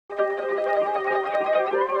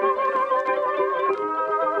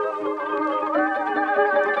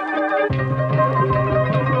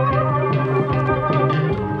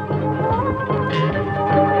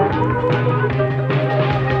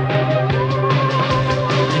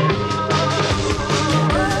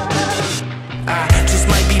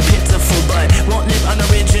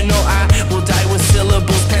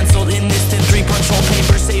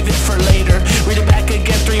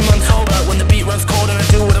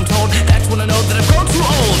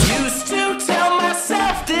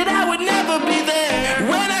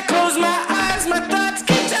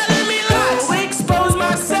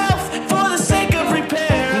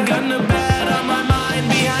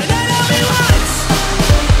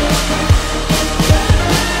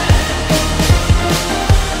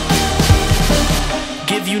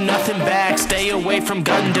way from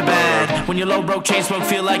Gundabad. When your low broke chain smoke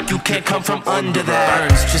feel like you can't come from under that.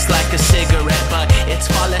 Burns just like a cigarette, but it's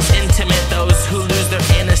far less intimate. Those who lose their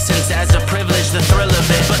innocence as a privilege, the thrill of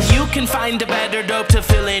it. But you can find a better dope to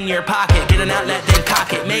fill in your pocket. Get an outlet, then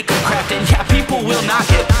cock it, make a craft, and yeah, people will knock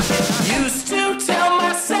it. Used to tell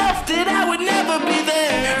myself that I would never be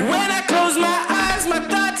there. When I close my eyes, my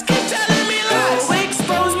thoughts keep telling me lies.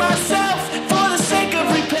 Expose myself for the sake of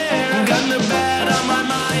repair. Got the bad on my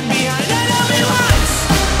mind behind enemy lines.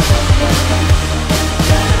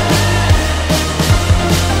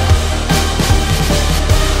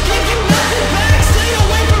 Give you nothing back, stay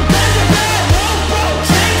away from bad to bad. No broke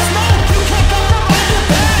chain smoke, you can't go from under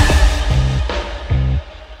that.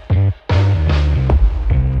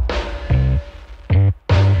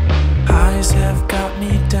 Eyes have got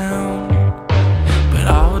me down, but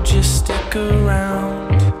I'll just stick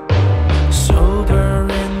around. Sober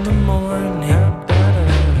in the morning,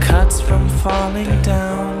 cuts from falling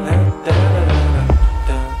down.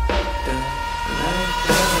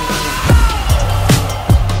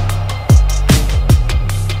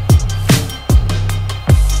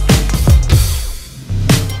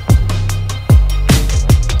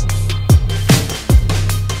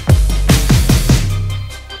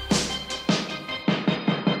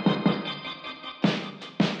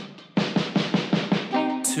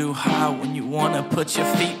 Too high when you wanna put your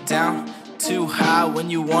feet down. Too high when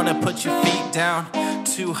you wanna put your feet down.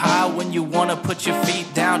 Too high when you wanna put your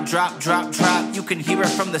feet down. Drop, drop, drop, you can hear it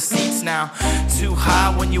from the seats now. Too high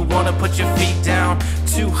when you wanna put your feet down.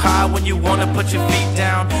 Too high when you wanna put your feet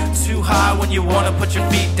down. Too high when you wanna put your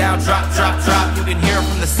feet down. Drop, drop, drop, you can hear it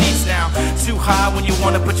from the seats now. Too high when you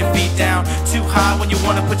wanna put your feet down. Too high when you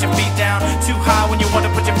wanna put your feet down. Too high when you wanna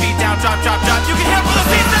put your feet down. Drop, drop, drop, you can hear it from the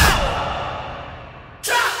seats now.